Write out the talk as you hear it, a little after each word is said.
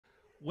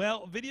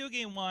Well, video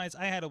game wise,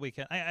 I had a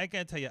weekend. I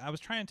gotta tell you, I was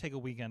trying to take a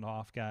weekend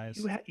off,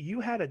 guys.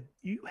 You had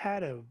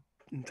a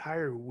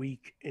entire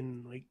week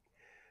in like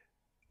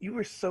you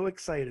were so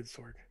excited,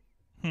 Sorg.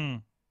 Hmm.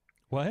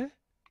 What?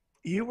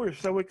 You were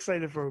so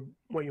excited for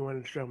what you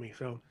wanted to show me.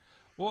 So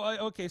Well,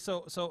 okay,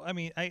 so I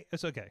mean,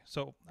 it's okay.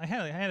 So I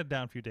had a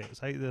down few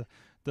days.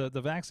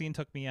 The vaccine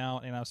took me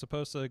out, and I was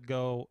supposed to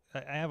go.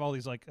 I have all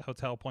these like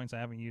hotel points I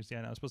haven't used yet.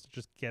 And I was supposed to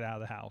just get out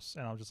of the house,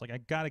 and I was just like, I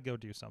gotta go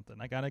do something.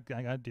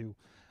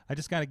 I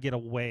just gotta get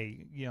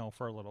away,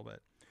 for a little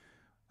bit.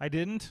 I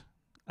didn't.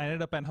 I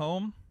ended up at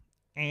home,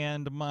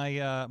 and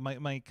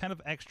my kind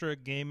of extra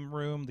game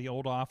room, the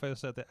old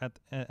office at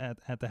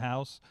the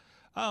house.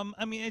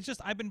 I mean, it's just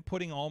I've been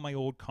putting all my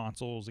old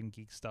consoles and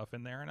geek stuff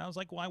in there, and I was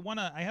like, well,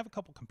 I have a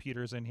couple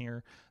computers in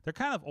here. They're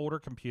kind of older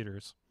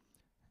computers.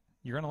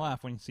 You're gonna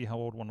laugh when you see how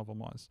old one of them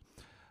was.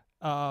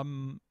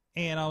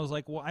 And I was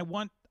like, well, I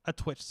want a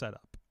Twitch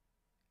setup.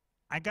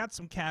 I got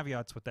some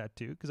caveats with that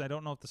too because I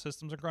don't know if the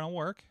systems are going to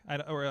work,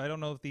 or I don't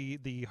know if the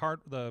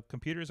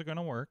computers are going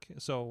to work.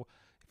 So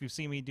if you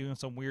see me doing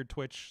some weird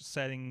Twitch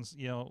settings,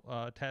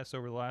 tests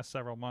over the last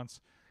several months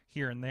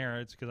here and there,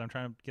 it's because I'm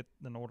trying to get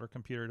an older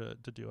computer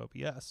to do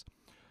OBS,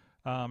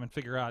 and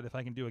figure out if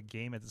I can do a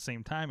game at the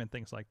same time and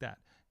things like that.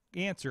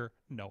 Answer: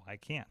 No, I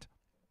can't.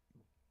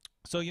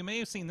 So you may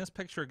have seen this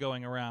picture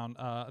going around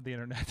the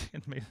internet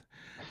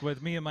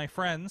with me and my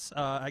friends.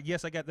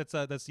 Yes, I got that's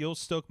the old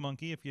Stoke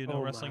Monkey. If you know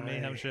oh Wrestling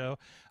Mayhem my. show,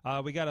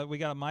 we got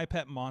a My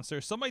Pet Monster.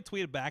 Somebody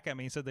tweeted back at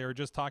me and said they were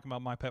just talking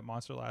about My Pet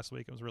Monster last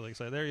week. I was really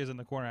excited. There he is in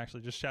the corner.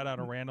 Actually, just shout out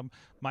a random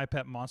My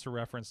Pet Monster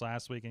reference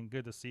last week, and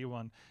good to see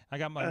one. I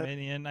got my Uh,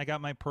 minion. I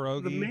got my the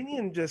pierogi.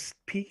 minion just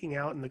peeking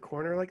out in the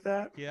corner like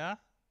that. Yeah,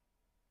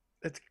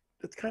 It's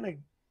it's kind of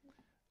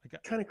I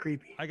got kind of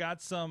creepy. I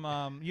got some.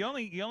 You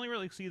only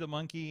really see the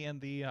monkey and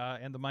the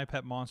My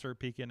Pet Monster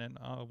peeking in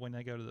when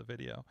I go to the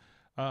video.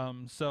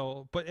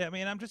 But I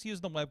mean, I'm just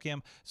using the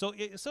webcam. So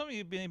some of you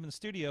have been in the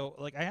studio.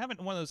 Like I haven't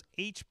one of those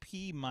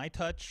HP My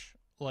Touch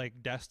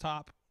like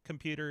desktop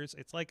computers.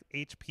 It's like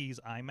HP's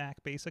iMac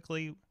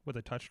basically with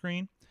a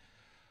touchscreen.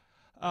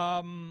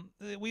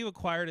 We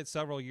acquired it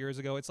several years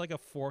ago. It's like a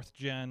fourth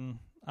gen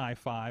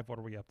i5. What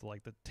are we up to?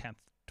 Like the 10th,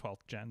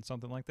 12th gen,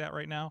 something like that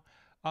right now.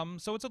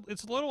 So it's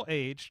a little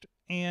aged,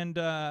 and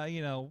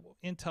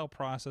Intel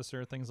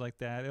processor, things like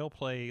that. It'll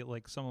play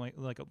like some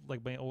like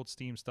my old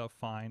Steam stuff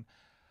fine.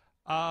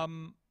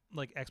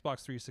 Like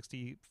Xbox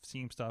 360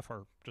 Steam stuff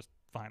are just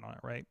fine on it,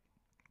 right?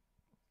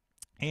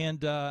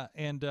 And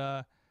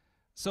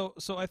so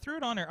I threw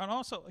it on there, and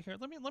also here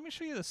let me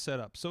show you the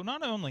setup. So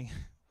not only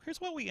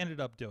here's what we ended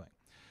up doing.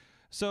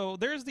 So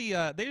there's the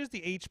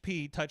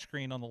HP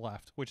touchscreen on the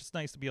left, which is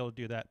nice to be able to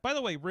do that. By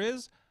the way,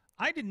 Riz,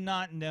 I did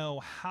not know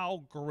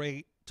how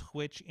great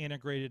Twitch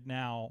integrated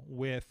now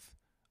with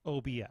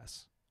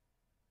OBS.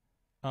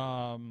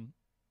 Um,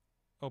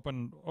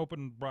 open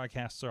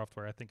broadcast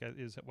software, I think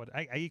is what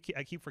I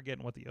keep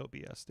forgetting what the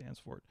OBS stands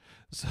for.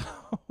 So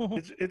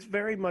It's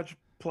very much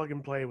plug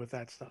and play with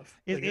that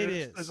stuff. Like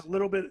it there's a is.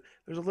 little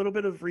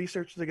bit of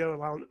research to go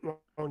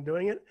along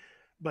doing it,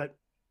 but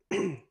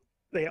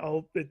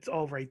it's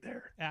all right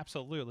there.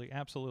 Absolutely,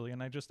 absolutely.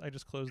 And I just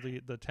closed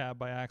the tab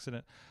by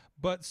accident.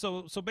 But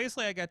so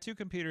basically I got two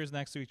computers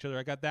next to each other.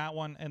 I got that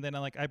one, and then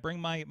I bring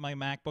my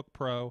MacBook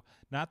Pro.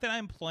 Not that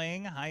I'm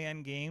playing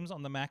high-end games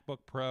on the MacBook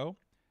Pro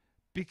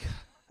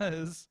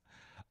because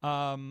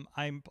I'm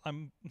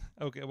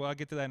okay, well I'll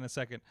get to that in a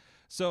second.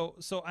 So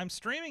I'm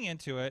streaming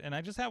into it, and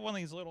I just have one of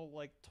these little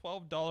like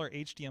 $12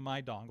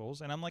 HDMI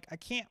dongles, and I'm like I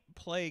can't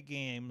play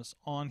games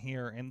on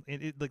here, and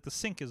like the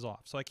sync is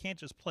off. So I can't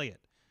just play it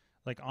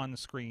like on the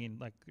screen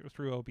like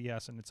through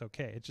OBS and it's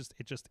okay. It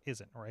just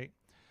isn't, right?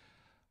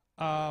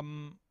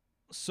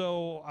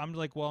 So I'm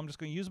like, well, I'm just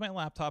going to use my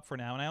laptop for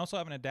now, and I also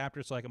have an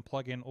adapter so I can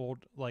plug in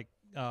old like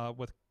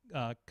with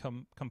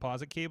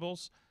composite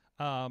cables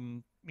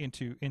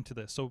into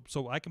this.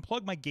 So I can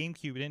plug my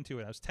GameCube into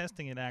it. I was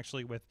testing it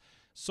actually with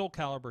Soul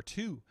Calibur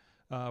 2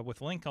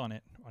 with Link on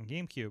it on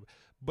GameCube.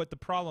 But the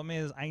problem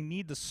is I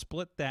need to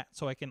split that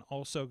so I can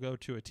also go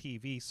to a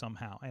TV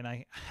somehow. And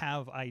I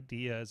have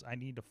ideas. I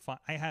need to find.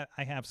 I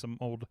have some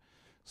old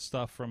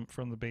stuff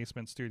from the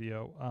basement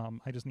studio.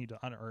 I just need to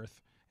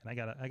unearth. And I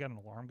got an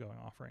alarm going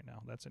off right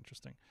now. That's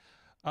interesting.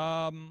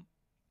 Um,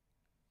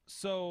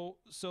 so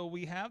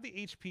we have the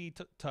HP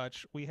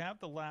Touch, we have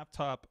the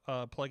laptop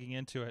plugging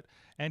into it,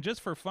 and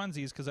just for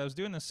funsies, because I was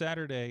doing this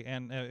Saturday,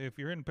 and if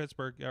you're in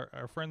Pittsburgh,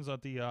 our friends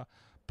at the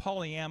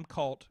Polyam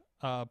Cult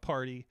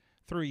party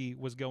 3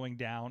 was going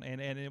down,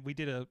 and we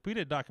did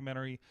a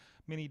documentary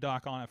mini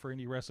doc on it for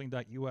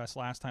IndieWrestling.us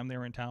last time they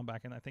were in town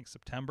back in I think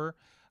September.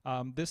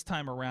 This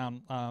time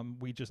around,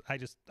 I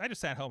just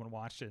sat home and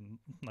watched it and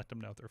let them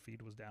know if their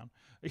feed was down.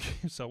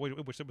 So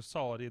which it was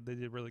solid. They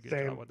did a really good job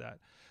Same. with that.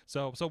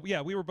 So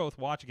yeah, we were both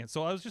watching it.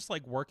 So I was just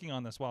like working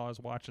on this while I was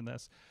watching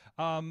this.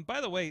 By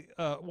the way,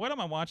 what am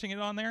I watching it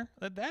on there?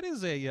 That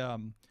is a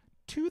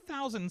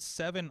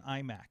 2007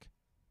 iMac.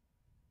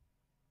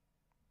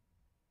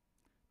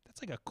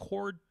 That's like a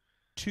Core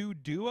 2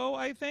 Duo,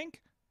 I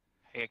think.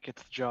 It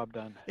gets the job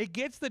done. It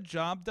gets the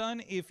job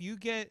done if you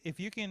can,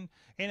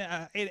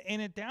 and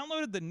it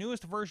downloaded the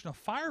newest version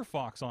of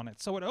Firefox on it,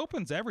 so it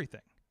opens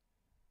everything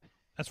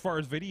as far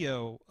as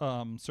video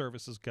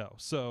services go.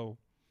 So,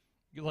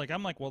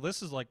 I'm like, well,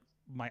 this is like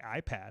my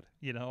iPad.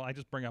 I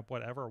just bring up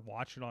whatever,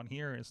 watch it on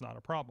here, and it's not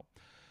a problem.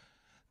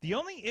 The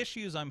only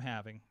issues I'm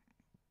having,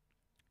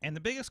 and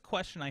the biggest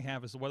question I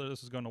have is whether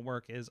this is going to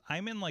work, is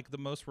I'm in like the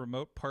most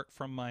remote part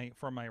from my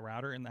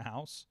router in the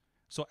house.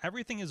 So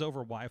everything is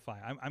over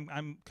Wi-Fi.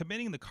 I'm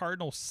committing the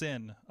cardinal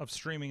sin of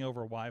streaming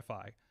over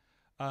Wi-Fi,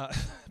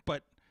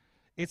 but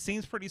it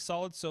seems pretty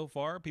solid so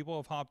far. People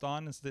have hopped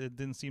on and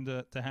didn't seem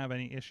to have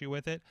any issue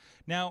with it.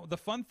 Now, the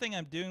fun thing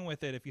I'm doing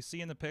with it, if you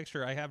see in the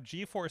picture, I have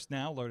GeForce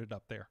Now loaded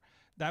up there.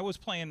 I was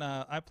playing.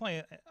 I've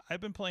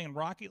been playing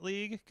Rocket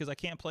League because I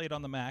can't play it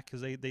on the Mac because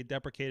they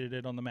deprecated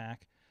it on the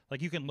Mac.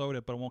 Like you can load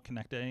it, but it won't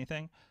connect to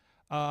anything.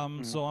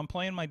 So I'm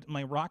playing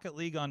my Rocket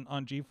League on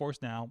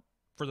GeForce Now.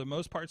 For the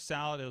most part,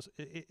 solid.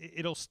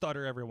 It'll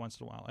stutter every once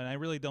in a while, and I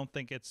really don't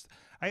think it's.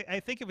 I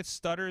think if it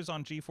stutters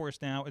on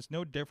GeForce Now, it's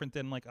no different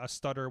than like a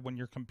stutter when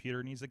your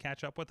computer needs to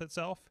catch up with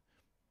itself.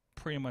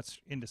 Pretty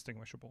much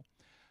indistinguishable.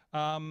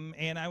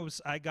 And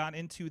I got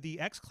into the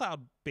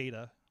xCloud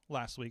beta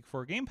last week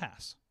for Game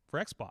Pass for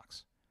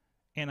Xbox,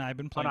 and I've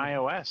been playing on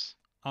iOS.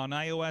 On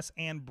iOS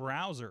and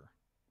browser.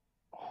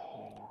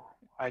 Oh,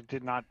 I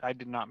did not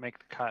make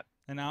the cut.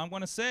 And now I'm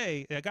going to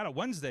say I got it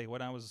Wednesday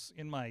when I was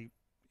in my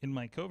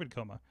COVID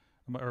coma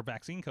or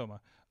vaccine coma,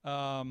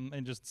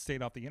 and just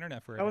stayed off the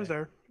internet for a day. I was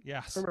there.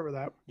 Yes. I remember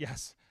that.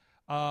 Yes.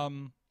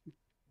 So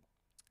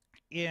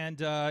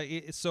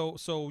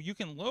you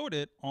can load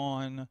it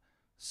on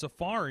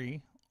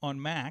Safari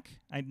on Mac.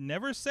 It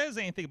never says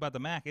anything about the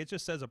Mac. It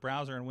just says a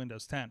browser in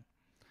Windows 10.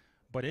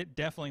 But it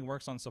definitely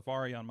works on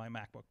Safari on my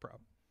MacBook Pro.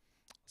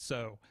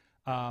 So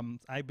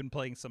I've been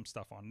playing some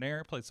stuff on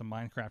there. Played some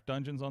Minecraft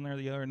Dungeons on there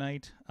the other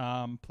night.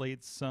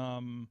 Played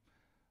some...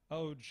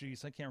 Oh,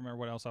 geez, I can't remember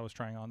what else I was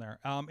trying on there.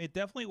 It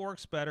definitely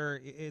works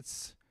better.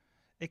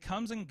 It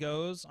comes and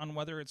goes on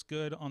whether it's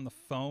good on the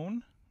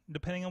phone,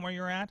 depending on where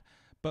you're at.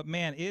 But,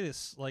 man, it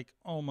is, like,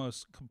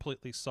 almost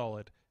completely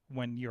solid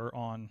when you're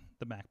on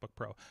the MacBook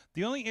Pro.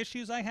 The only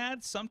issues I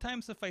had,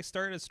 sometimes if I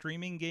start a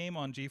streaming game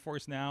on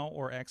GeForce Now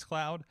or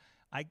xCloud,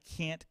 I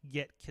can't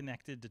get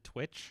connected to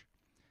Twitch.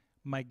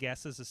 My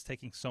guess is it's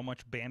taking so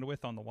much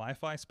bandwidth on the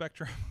Wi-Fi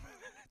spectrum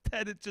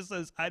that it just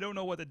says, I don't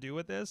know what to do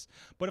with this.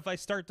 But if I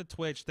start the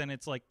Twitch, then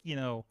it's like,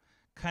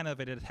 kind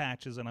of it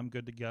attaches and I'm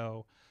good to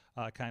go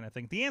kind of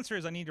thing. The answer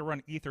is I need to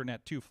run Ethernet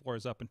 2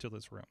 floors up into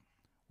this room,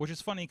 which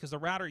is funny because the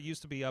router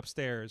used to be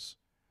upstairs,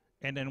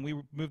 and then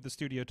we moved the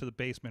studio to the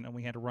basement, and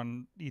we had to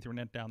run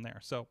Ethernet down there.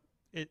 So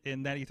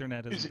and that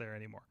Ethernet isn't there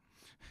anymore.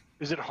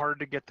 Is it hard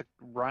to get the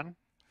run?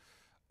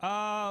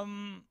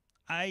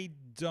 I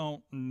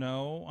don't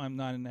know. I'm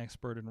not an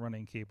expert in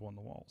running cable in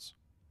the walls.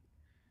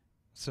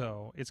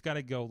 So it's got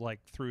to go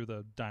like through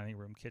the dining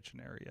room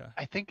kitchen area.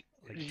 I think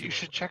like you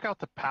should check out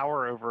the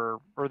power over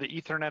or the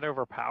Ethernet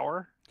over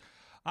power.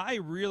 I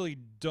really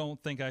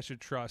don't think I should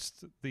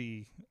trust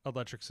the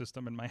electric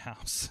system in my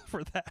house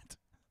for that.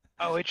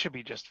 Oh, it should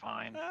be just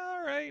fine.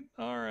 All right.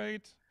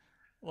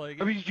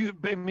 Like I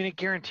mean, it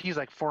guarantees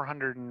like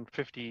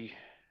 450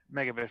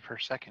 megabits per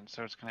second,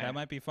 so it's gonna. That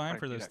might be fine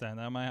for this then.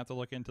 I might have to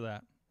look into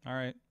that. All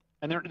right.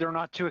 And they're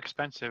not too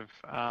expensive.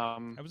 I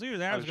was either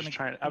that. I was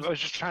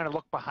just trying to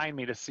look behind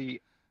me to see.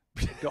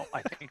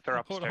 I think they're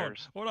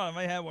upstairs. Hold on, I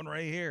might have one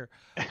right here.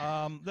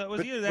 That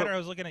was either that or I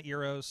was looking at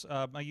Eeros.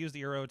 I used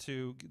the Eero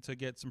to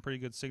get some pretty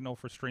good signal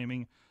for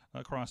streaming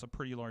across a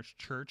pretty large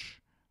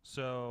church.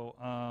 So,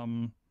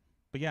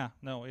 but yeah,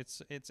 no,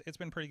 it's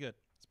been pretty good.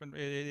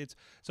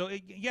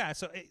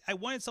 I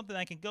wanted something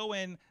I can go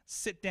in,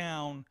 sit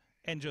down,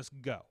 and just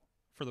go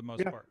for the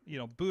most part.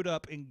 Boot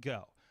up and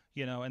go.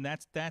 And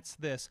that's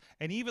this.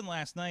 And even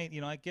last night,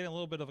 I get a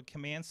little bit of a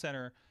command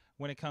center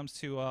when it comes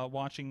to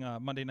watching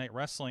Monday Night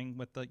Wrestling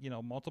with the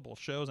multiple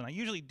shows. And I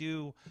usually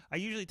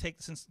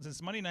take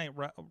since Monday Night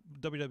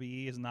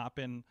WWE has not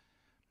been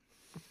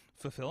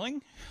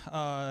fulfilling.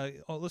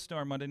 I'll listen to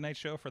our Monday night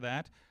show for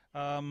that.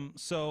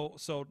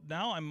 So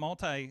now I'm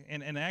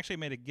and I actually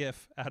made a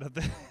GIF out of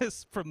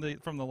this from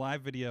the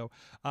live video.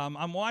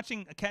 I'm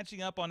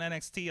catching up on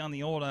NXT on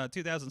the old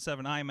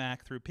 2007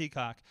 iMac through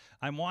Peacock.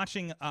 I'm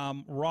watching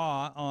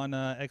Raw on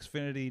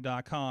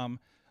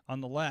Xfinity.com on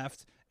the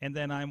left, and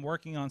then I'm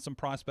working on some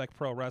Prospect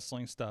Pro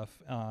Wrestling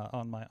stuff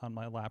on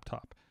my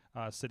laptop,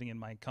 sitting in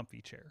my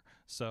comfy chair.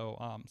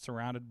 So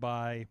surrounded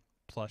by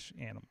plush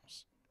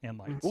animals and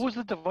lights. What was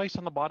the device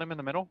on the bottom in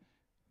the middle?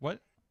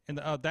 What? And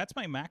that's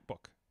my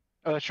MacBook.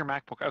 Oh, that's your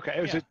MacBook. Okay,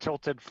 was it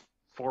tilted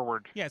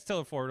forward? Yeah, it's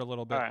tilted forward a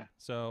little bit. All right.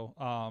 So,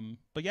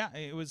 but yeah,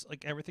 it was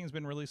like everything's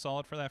been really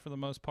solid for that for the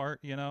most part.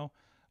 Every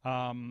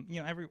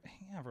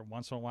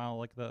once in a while,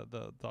 like the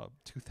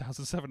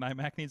 2007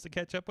 iMac needs to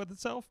catch up with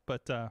itself,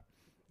 but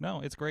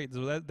no, it's great.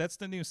 So that's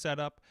the new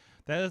setup.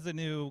 That is the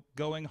new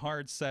going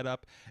hard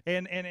setup,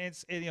 and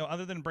it's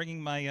other than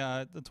bringing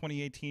my the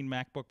 2018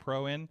 MacBook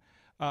Pro in.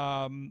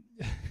 I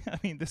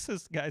mean, this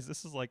is guys,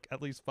 this is like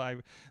at least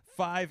five,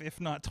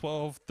 if not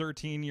 12,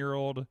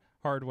 13-year-old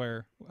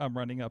hardware I'm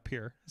running up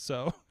here.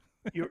 So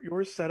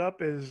Your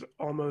setup is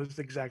almost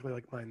exactly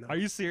like mine, though. are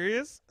you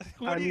serious?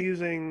 What do I'm you?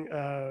 using.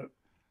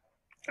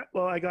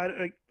 Well, I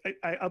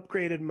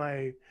upgraded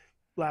my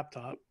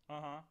laptop,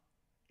 Uh-huh.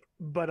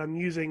 but I'm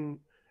using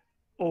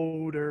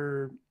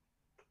older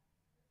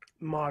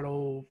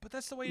model But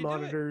that's the way you do it.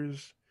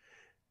 monitors,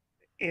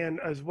 and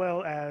as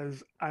well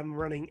as I'm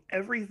running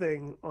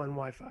everything on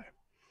Wi-Fi.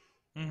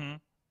 Mm-hmm.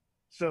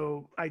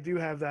 So I do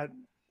have that.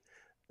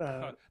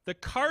 The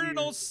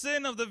cardinal weird-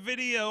 sin of the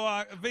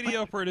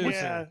video producer.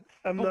 Yeah,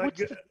 I'm But not what's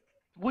good. the,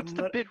 what's I'm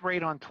the not- bit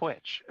rate on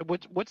Twitch?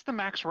 What's the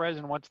max res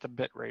and what's the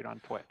bit rate on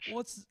Twitch?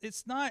 Well,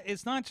 it's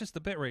not just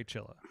the bitrate,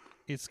 Chilla.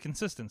 It's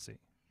consistency,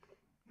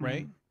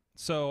 right?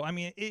 So I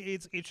mean,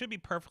 it should be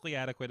perfectly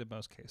adequate in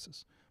most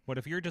cases. But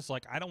if you're just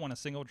like, I don't want a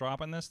single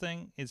drop on this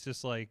thing, it's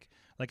just like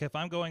if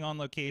I'm going on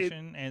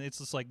location and it's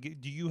just like,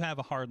 do you have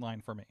a hard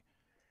line for me?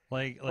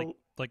 Well-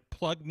 Like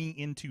plug me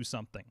into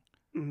something.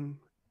 Mhm.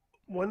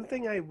 One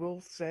thing I will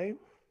say,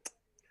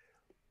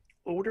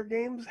 older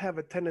games have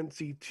a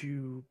tendency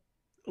to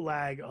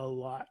lag a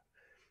lot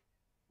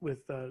with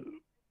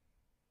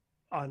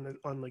on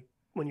like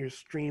when you're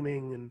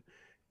streaming and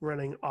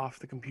running off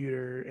the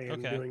computer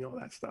and Okay. doing all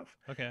that stuff.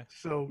 Okay.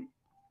 So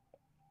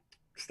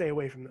stay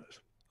away from those.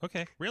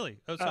 Okay. Really?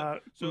 Oh,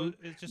 so mhm,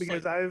 it's just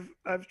because like,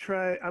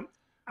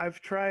 I've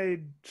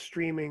tried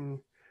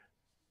streaming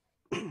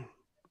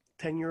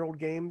 10-year-old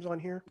games on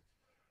here,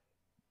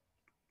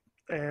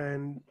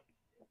 and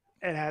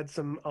it had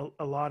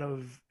a lot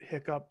of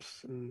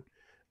hiccups, and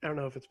I don't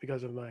know if it's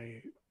because of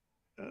my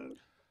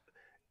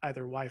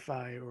either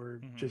Wi-Fi or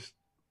Mhm. just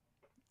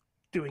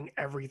doing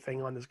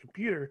everything on this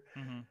computer.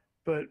 Mhm.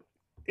 But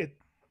it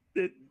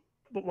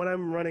but when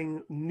I'm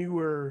running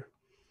newer,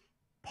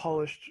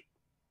 polished,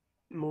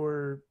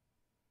 more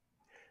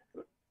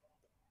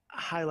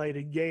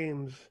highlighted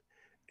games,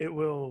 it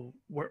will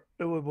work.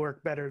 It would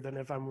work better than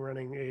if I'm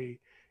running a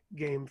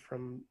game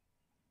from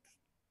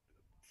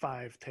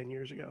 5-10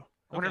 years ago.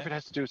 I wonder if Okay. it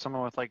has to do with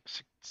something with like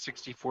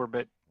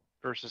 64-bit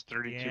versus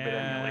 32-bit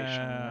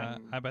emulation yeah,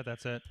 and I bet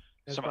that's it.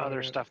 That's some probably other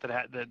it. stuff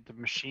that the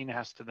machine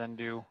has to then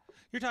do.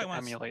 You're talking to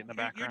about emulate in the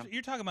you're- background.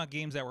 You're talking about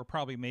games that were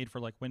probably made for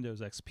like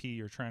Windows XP.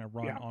 You're trying to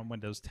run Yeah. on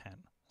Windows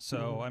 10.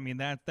 So Mhm. I mean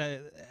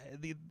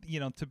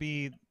the to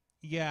be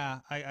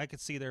I could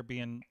see there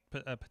being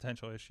a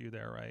potential issue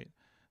there, right?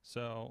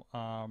 So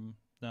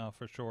no,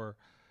 for sure.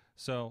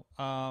 So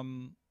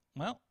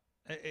well,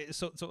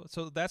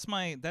 so that's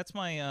my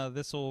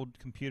this old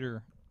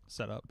computer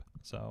setup.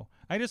 So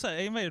I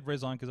invited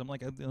Riz on because I'm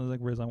like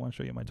Riz, I want to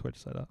show you my Twitch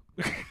setup.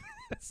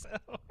 so,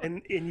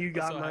 And you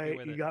got so happy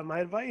with it. my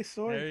advice,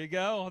 Sword. there you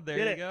go. There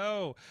Did you it.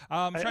 go.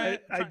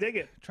 I dig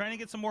it. Trying to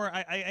get some more.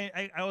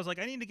 I was like,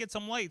 I need to get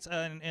some lights,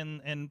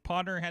 and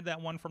Potter had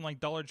that one from like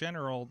Dollar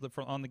General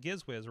on the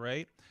GizWiz,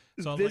 right?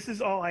 So I was This like,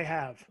 is all I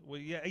have. well,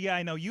 yeah,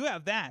 I know you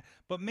have that,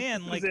 but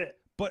man, This like, is it.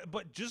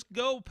 but just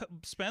go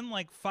spend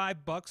like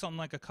 $5 on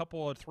like a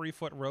couple of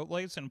 3-foot rope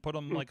lights and put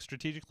them like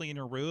strategically in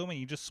your room, and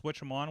you just switch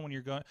them on when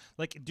you're going.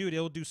 Like, dude,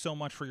 it'll do so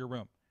much for your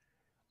room.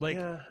 Like,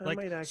 Yeah, I like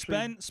might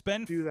actually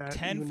spend do that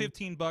 10, even-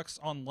 $15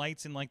 on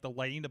lights in like the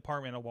lighting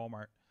department at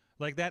Walmart.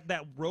 Like that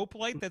rope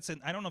light that's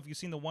in. I don't know if you've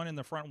seen the one in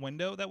the front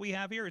window that we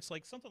have here. It's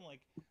like something like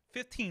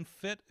 15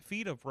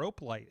 feet of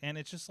rope light, and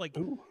it's just like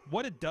Ooh.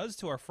 what it does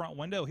to our front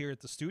window here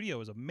at the studio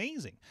is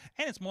amazing,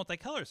 and it's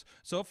multicolors.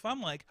 So if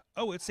I'm like,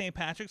 oh, it's St.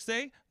 Patrick's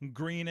Day,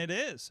 green it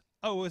is.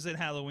 Oh, is it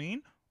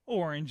Halloween?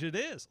 Orange it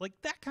is.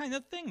 Like that kind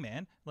of thing,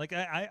 man. Like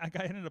I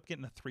ended up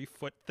getting a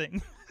 3-foot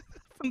thing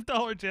from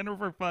Dollar General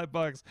for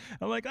 $5.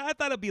 I'm like, I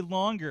thought it'd be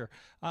longer,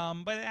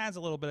 but it adds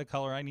a little bit of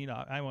color.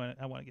 I want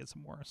to get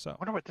some more. So I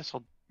wonder what this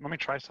will. Let me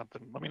try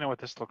something. Let me know what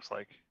this looks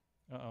like.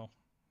 oh,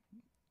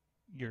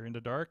 you're in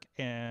the dark,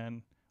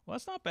 and well,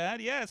 that's not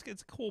bad. Yeah,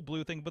 it's a cool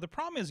blue thing, but the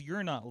problem is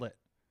you're not lit.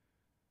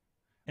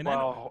 And But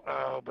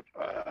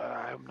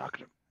I'm not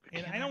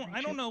gonna.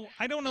 I don't know.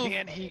 I don't know.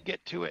 Can he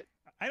get to it?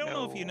 I don't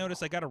know if you No.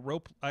 noticed. I got a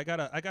rope. I got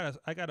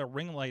a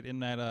ring light in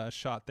that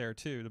shot there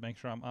too to make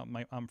sure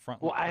I'm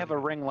front. Well, I have a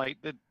ring light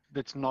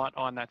that's not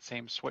on that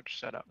same switch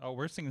setup. Oh,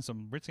 we're seeing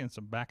some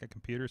back of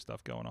computer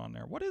stuff going on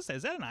there. What is that?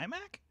 Is that an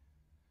iMac?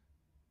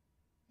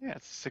 Yeah,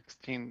 it's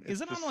 16.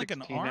 Is it's it on the like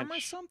an arm or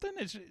 16-inch. something?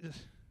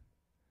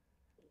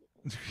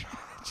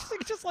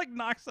 It's just like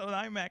knocks an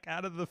iMac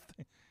out of the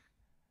thing.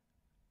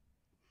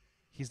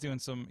 He's doing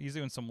some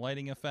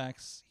lighting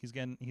effects.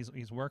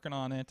 He's working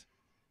on it.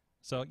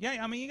 So yeah,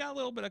 I mean you got a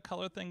little bit of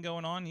color thing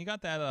going on. You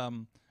got that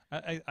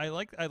I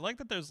like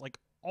that there's like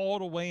all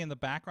the way in the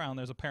background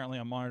there's apparently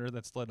a monitor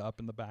that's lit up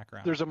in the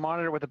background. There's a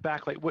monitor with a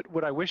backlight.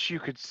 What I wish you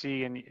could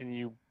see, and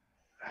you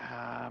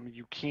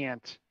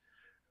can't.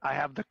 I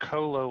have the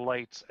Colo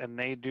lights, and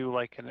they do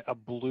like a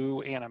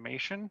blue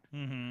animation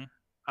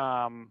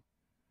Mm-hmm.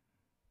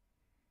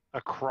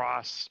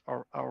 across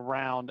or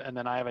around, and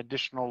then I have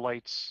additional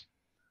lights,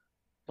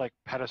 like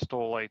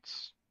pedestal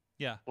lights,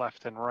 Yeah.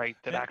 left and right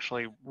that And-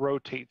 actually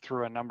rotate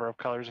through a number of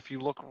colors. If you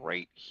look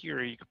right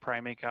here, you could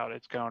probably make out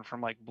it's going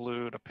from like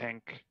blue to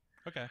pink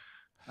Okay.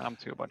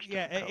 to a bunch of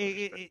Yeah, different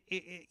colors.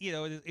 but- you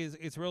know,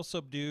 it's real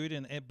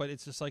subdued, but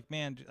it's just like,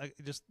 man,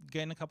 just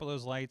getting a couple of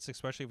those lights,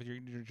 especially if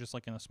you're just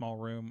like in a small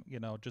room, you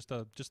know, just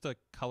to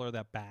color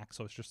that back,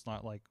 so it's just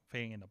not like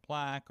fading into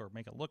black or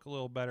make it look a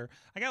little better.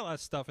 I got a lot of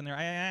stuff in there.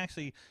 I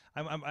actually,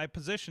 I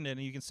positioned it,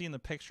 and you can see in the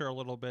picture a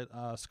little bit,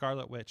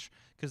 Scarlet Witch,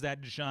 because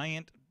that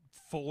giant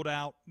fold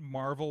out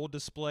Marvel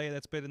display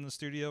that's been in the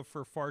studio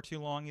for far too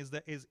long is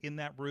in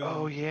that room.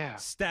 Oh yeah.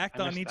 Stacked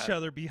I on missed each that.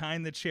 other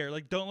behind the chair.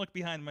 Like, don't look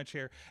behind my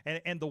chair.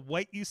 And the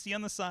white you see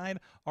on the side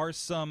are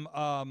some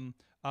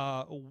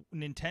Nintendo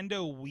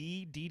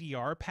Wii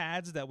DDR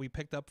pads that we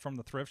picked up from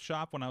the thrift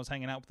shop when I was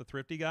hanging out with the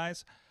thrifty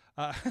guys.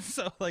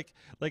 So like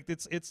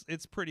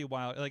it's pretty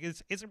wild. Like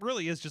it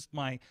really is just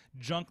my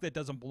junk that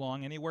doesn't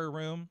belong anywhere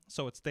room,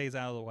 so it stays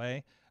out of the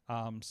way.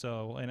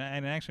 So and I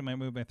actually might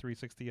move my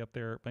 360 up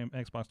there, my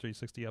Xbox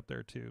 360 up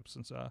there too,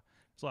 since there's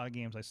a lot of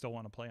games I still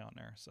want to play on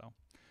there.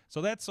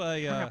 So that's You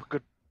bring up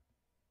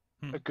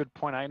Hmm. a good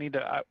point.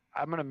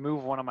 I'm gonna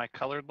move one of my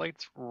colored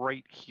lights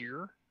right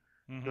here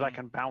that I mhm.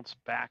 can bounce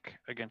back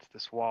against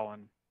this wall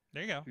and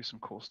There you go. do some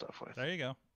cool stuff with. There you go.